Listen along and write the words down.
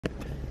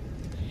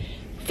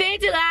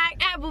Fancy like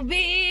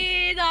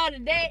Applebee's on a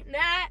date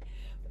night.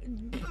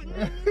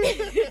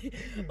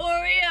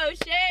 Oreo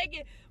shake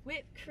it,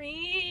 whipped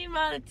cream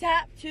on the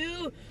top,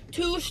 two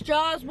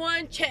straws,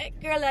 one check,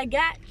 girl, I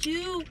got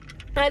you.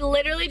 I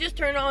literally just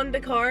turned on the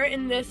car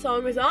and this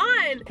song was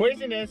on.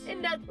 Craziness.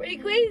 And that's pretty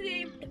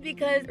crazy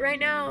because right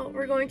now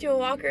we're going to a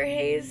Walker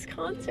Hayes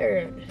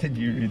concert. Did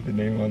you read the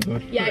name on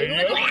the Yeah,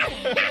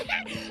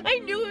 I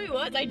knew who he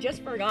was. I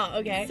just forgot.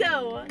 Okay.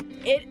 So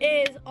it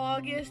is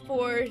August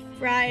 4th,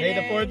 Friday.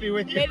 May the 4th be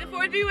with you. May the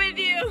 4th be with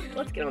you.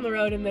 Let's get on the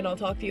road and then I'll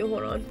talk to you.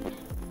 Hold on.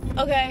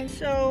 Okay,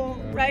 so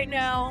right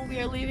now we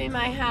are leaving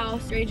my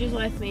house. Rage is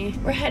with me.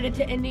 We're headed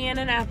to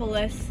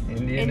Indianapolis.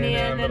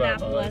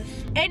 Indianapolis.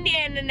 I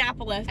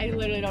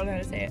literally don't know how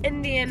to say it.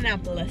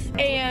 Indianapolis.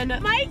 And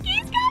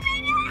Mikey's coming!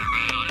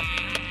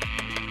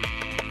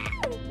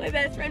 My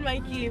best friend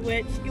Mikey,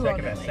 which you all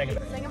know. Second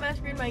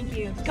best friend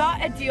Mikey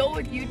got a deal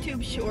with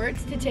YouTube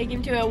Shorts to take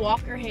him to a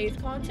Walker Hayes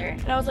concert.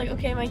 And I was like,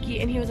 okay, Mikey.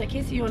 And he was like,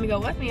 Kacey, you want to go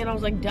with me? And I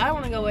was like, duh, I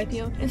want to go with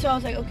you. And so I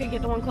was like, okay,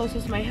 get the one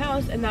closest to my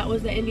house. And that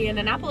was the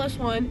Indianapolis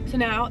one. So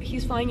now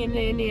he's flying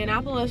into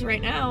Indianapolis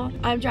right now.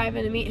 I'm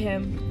driving to meet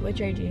him with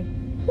JG.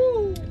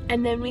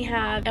 And then we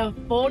have a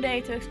full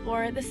day to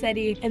explore the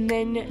city, and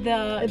then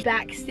the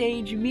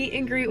backstage meet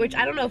and greet, which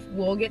I don't know if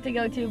we'll get to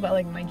go to, but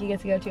like Mikey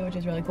gets to go to, which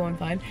is really cool and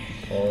fun.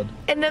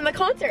 And then the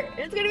concert.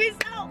 It's gonna be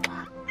so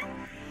fun.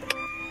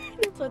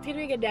 So it's gonna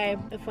be a good day,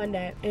 a fun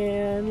day.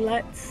 And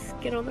let's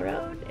get on the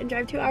road and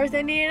drive 2 hours to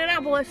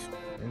Indianapolis.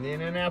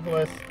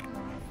 Indianapolis.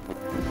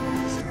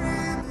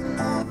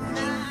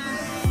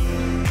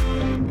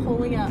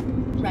 Pulling up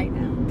right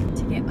now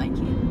to get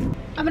Mikey.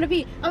 I'm gonna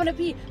pee,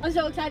 I'm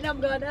so excited,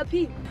 I'm gonna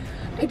pee.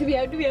 I'm so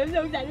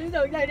excited, I'm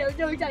so excited.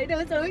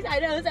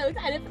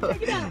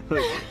 Check it out.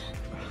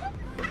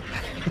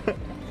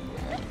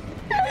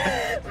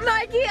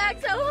 Mikey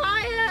X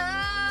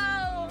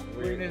Ohio!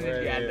 We're in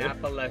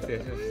Indianapolis.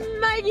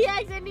 Mikey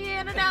X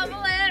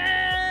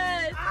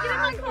Indianapolis! Get in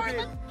my car,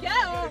 let's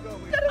go!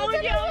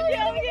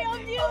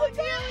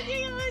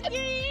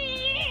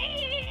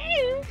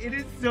 It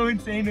is so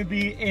insane to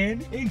be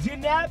in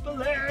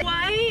Indianapolis.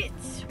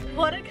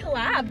 What a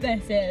collab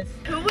this is.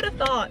 Who would have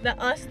thought that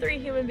us three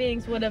human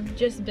beings would have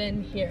just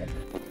been here?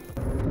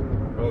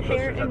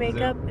 Hair and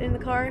makeup in the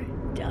car,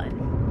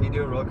 done. You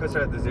do a roller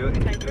coaster at the zoo and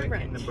you do it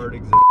in the bird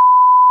exhibit.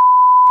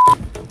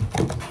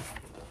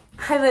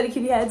 Hi little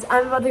kitty heads,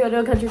 I'm about to go to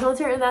a country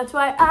concert and that's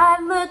why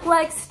I look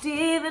like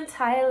Steven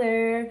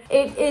Tyler.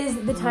 It is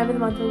the time of the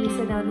month where we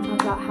sit down and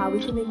talk about how we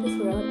can make this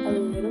world a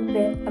little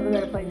bit of a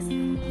better place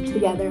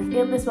together.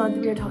 And this month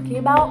we are talking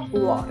about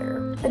water.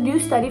 A new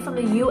study from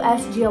the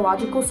U.S.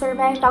 Geological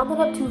Survey found that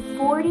up to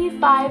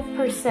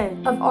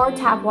 45% of our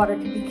tap water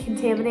can be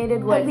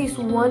contaminated with at least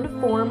one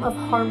form of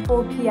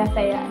harmful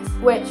PFAS,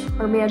 which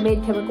are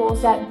man-made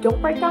chemicals that don't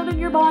break down in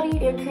your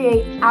body and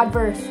create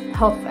adverse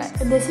health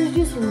effects. And this is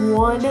just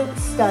one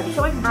study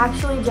showing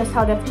actually just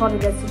how difficult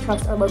it is to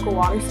trust our local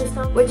water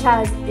system, which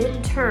has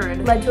in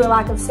turn led to a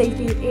lack of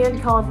safety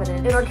and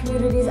confidence in our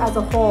communities as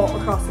a whole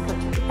across the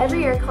country.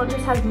 Every year,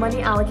 Congress has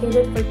money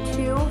allocated for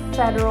 2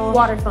 federal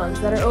water funds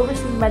that are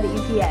overseen by the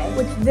EPA,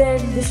 which then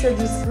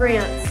distributes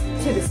grants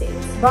to the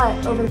states.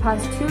 But over the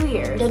past 2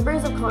 years,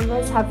 members of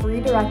Congress have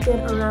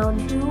redirected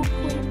around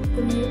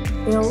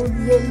 $2.3 billion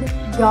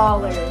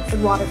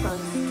in water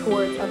funds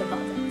towards other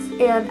projects.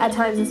 And at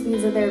times this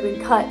means that there have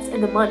been cuts in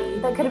the money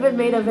that could have been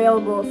made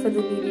available for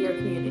the needier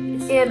communities.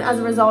 And as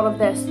a result of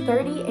this,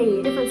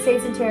 38 different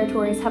states and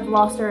territories have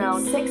lost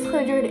around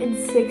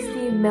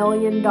 $660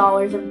 million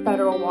in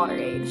federal water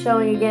aid,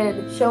 showing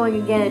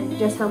again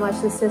just how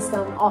much the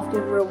system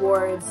often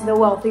rewards the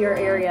wealthier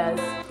areas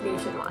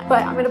nationwide.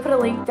 But I'm going to put a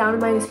link down in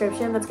my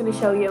description that's going to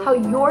show you how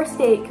your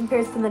state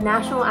compares to the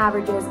national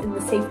averages in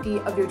the safety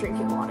of your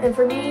drinking water. And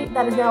for me,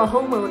 that is now a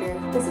homeowner,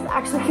 this is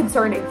actually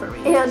concerning for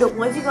me. And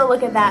once you go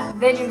look at that,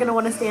 then you're going to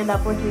want to stand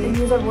up with me and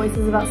use our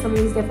voices about some of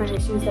these different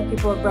issues that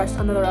people have brushed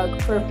under the rug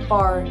for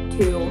far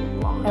too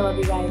long. I love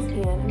you guys,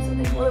 and I'm so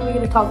thankful that we're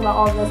going to talk about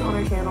all of this on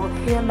our channel,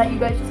 and that you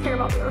guys just care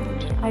about the earth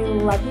with me. I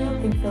love you,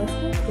 thank you for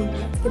listening, and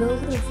let's get over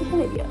to the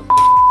video.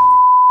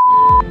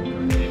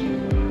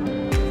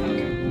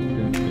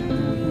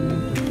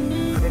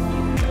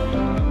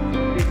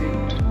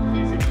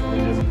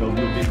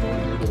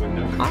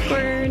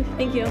 Awkward.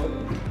 Thank you.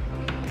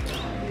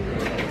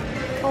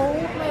 Oh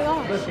my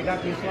gosh. Look, she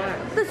got these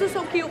flags. This is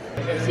so cute.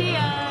 Cheers.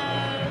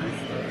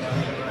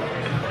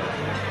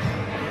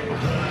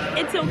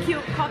 It's so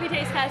cute. Coffee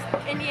taste test,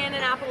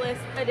 Indianapolis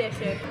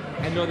edition.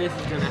 I know this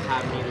is gonna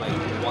have me like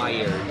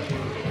wired.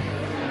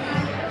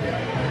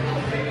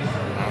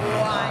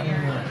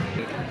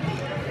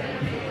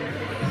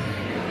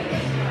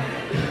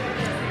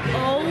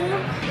 Oh.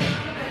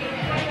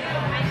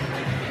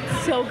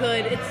 So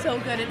good. It's so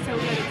good. It's so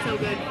good. It's so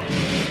good.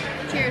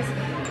 Cheers.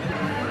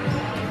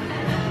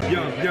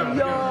 Yum, yum,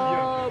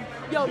 yum,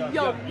 Yum,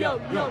 yum, yum, yum,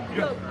 yum,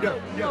 yum,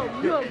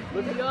 yum, yum,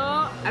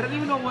 yum. I don't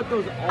even know what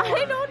those are.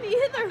 I don't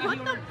either.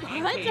 What the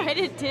fudge? I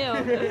did too.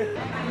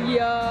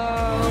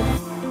 Yum.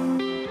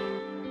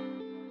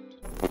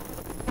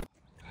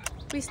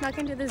 We snuck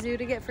into the zoo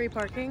to get free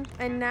parking,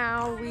 and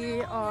now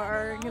we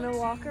are gonna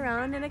walk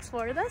around and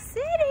explore the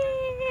city.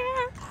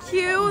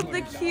 Cue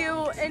the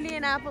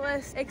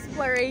Indianapolis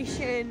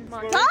exploration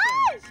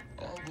montage.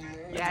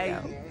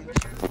 Yeah.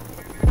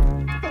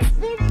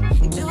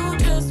 Do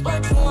just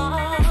what you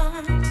want.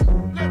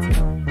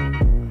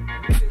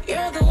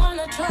 You're the one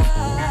I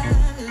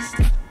trust.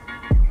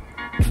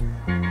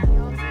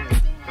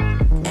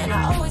 And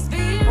I always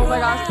be Oh my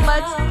gosh,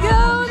 let's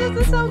go!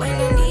 This is so when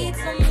you need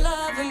some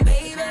loving,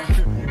 baby.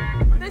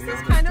 This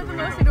is kind of the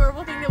most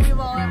adorable thing that we've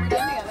all ever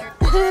done together.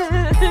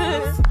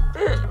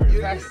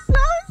 It's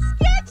so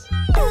sketchy!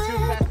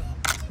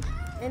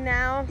 And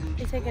now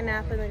we take a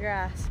nap in the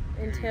grass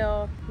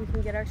until we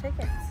can get our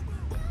tickets.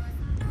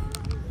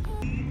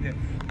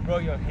 Roll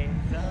your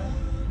hands up.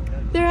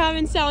 They're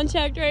having sound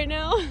checked right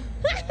now.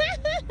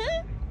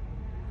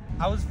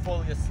 I was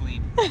fully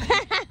asleep.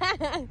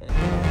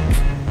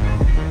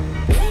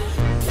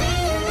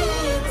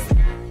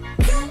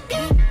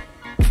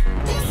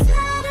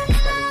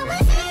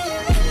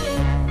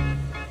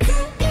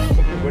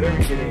 What are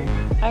we getting?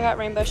 I got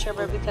rainbow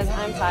sherbet because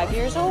I'm 5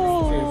 years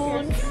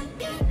old.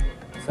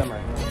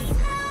 Summer.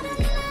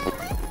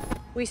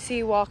 We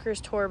see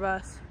Walker's tour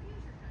bus.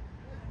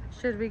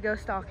 Should we go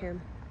stalk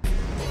him?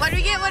 What did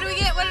we get? What did we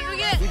get? What did we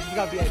get? We just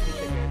got VIP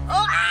tickets.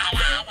 Oh,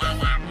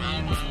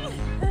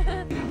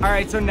 All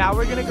right, so now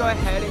we're gonna go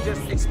ahead and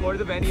just explore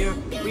the venue.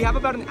 We have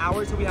about an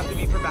hour till we have to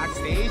be for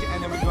backstage,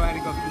 and then we go ahead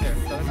and go from there.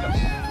 So let's go.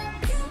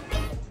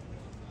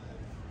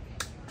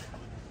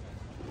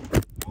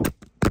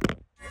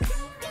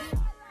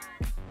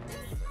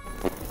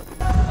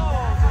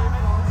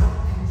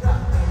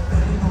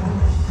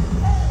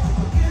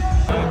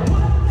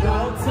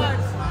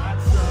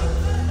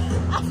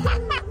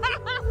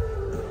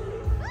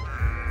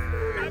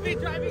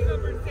 Driving the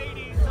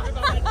Mercedes. Sorry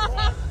about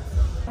that.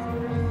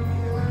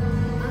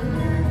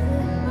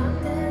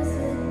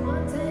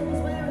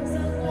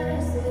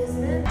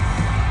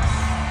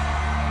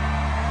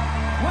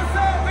 What's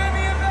up, baby?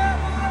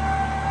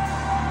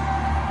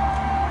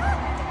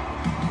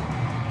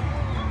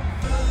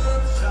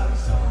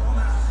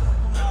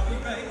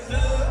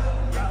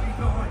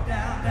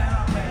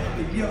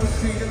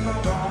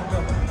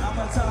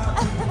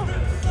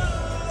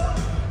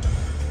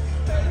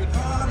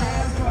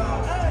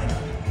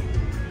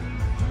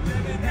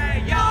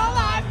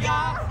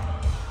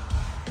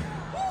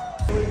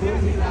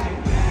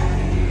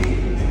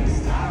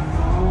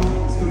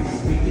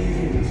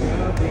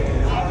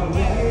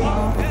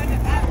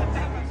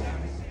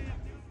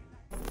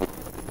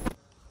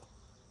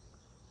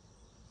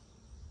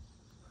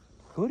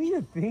 Who do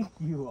you think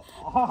you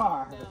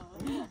are?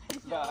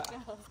 No.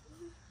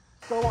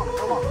 Go on,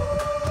 go on.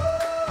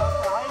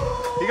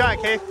 You got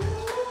it, Kay.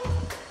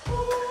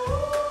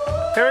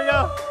 Here we go.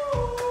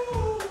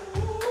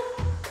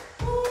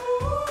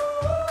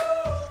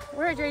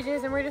 We're at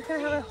JJ's and we're just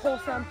gonna have a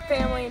wholesome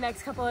family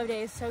next couple of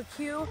days. So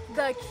cue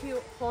the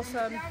cute,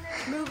 wholesome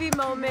movie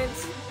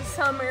moments,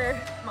 summer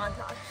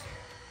montage.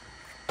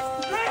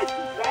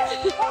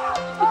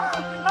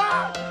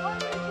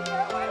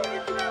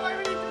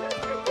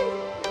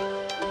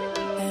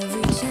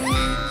 Every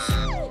chance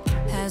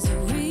has a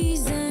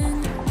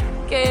reason.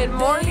 Good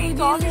morning,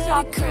 coffee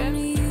shop trip.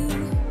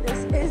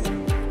 This is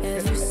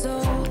Every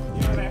soul,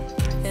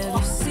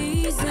 every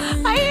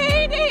season. I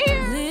hate it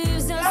here.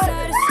 Lives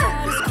outside of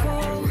status quo.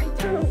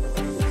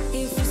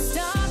 If we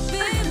stop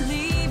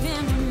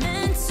believing we're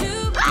meant to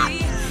be,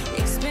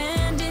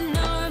 expanding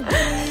our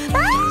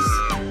abilities.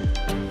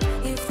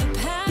 If the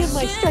Give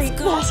my straight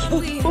passion's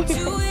gone, we are glasses.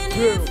 doing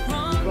it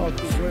wrong.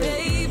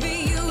 Baby,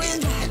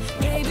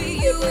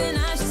 you and I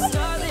should start.